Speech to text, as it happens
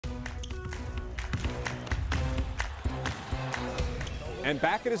And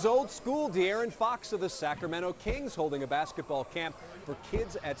back at his old school, De'Aaron Fox of the Sacramento Kings holding a basketball camp for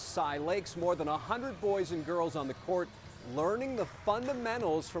kids at Cy Lakes. More than 100 boys and girls on the court learning the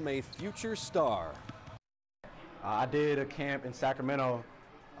fundamentals from a future star. I did a camp in Sacramento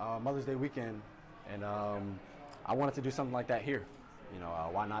Mother's Day weekend, and I wanted to do something like that here. You know,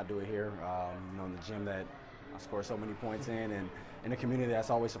 why not do it here? You know, in the gym that I score so many points in, and in a community that's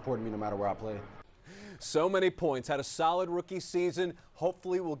always supporting me no matter where I play. So many points, had a solid rookie season.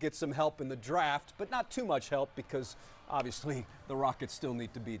 Hopefully we'll get some help in the draft, but not too much help because obviously the Rockets still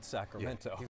need to beat Sacramento. Yeah.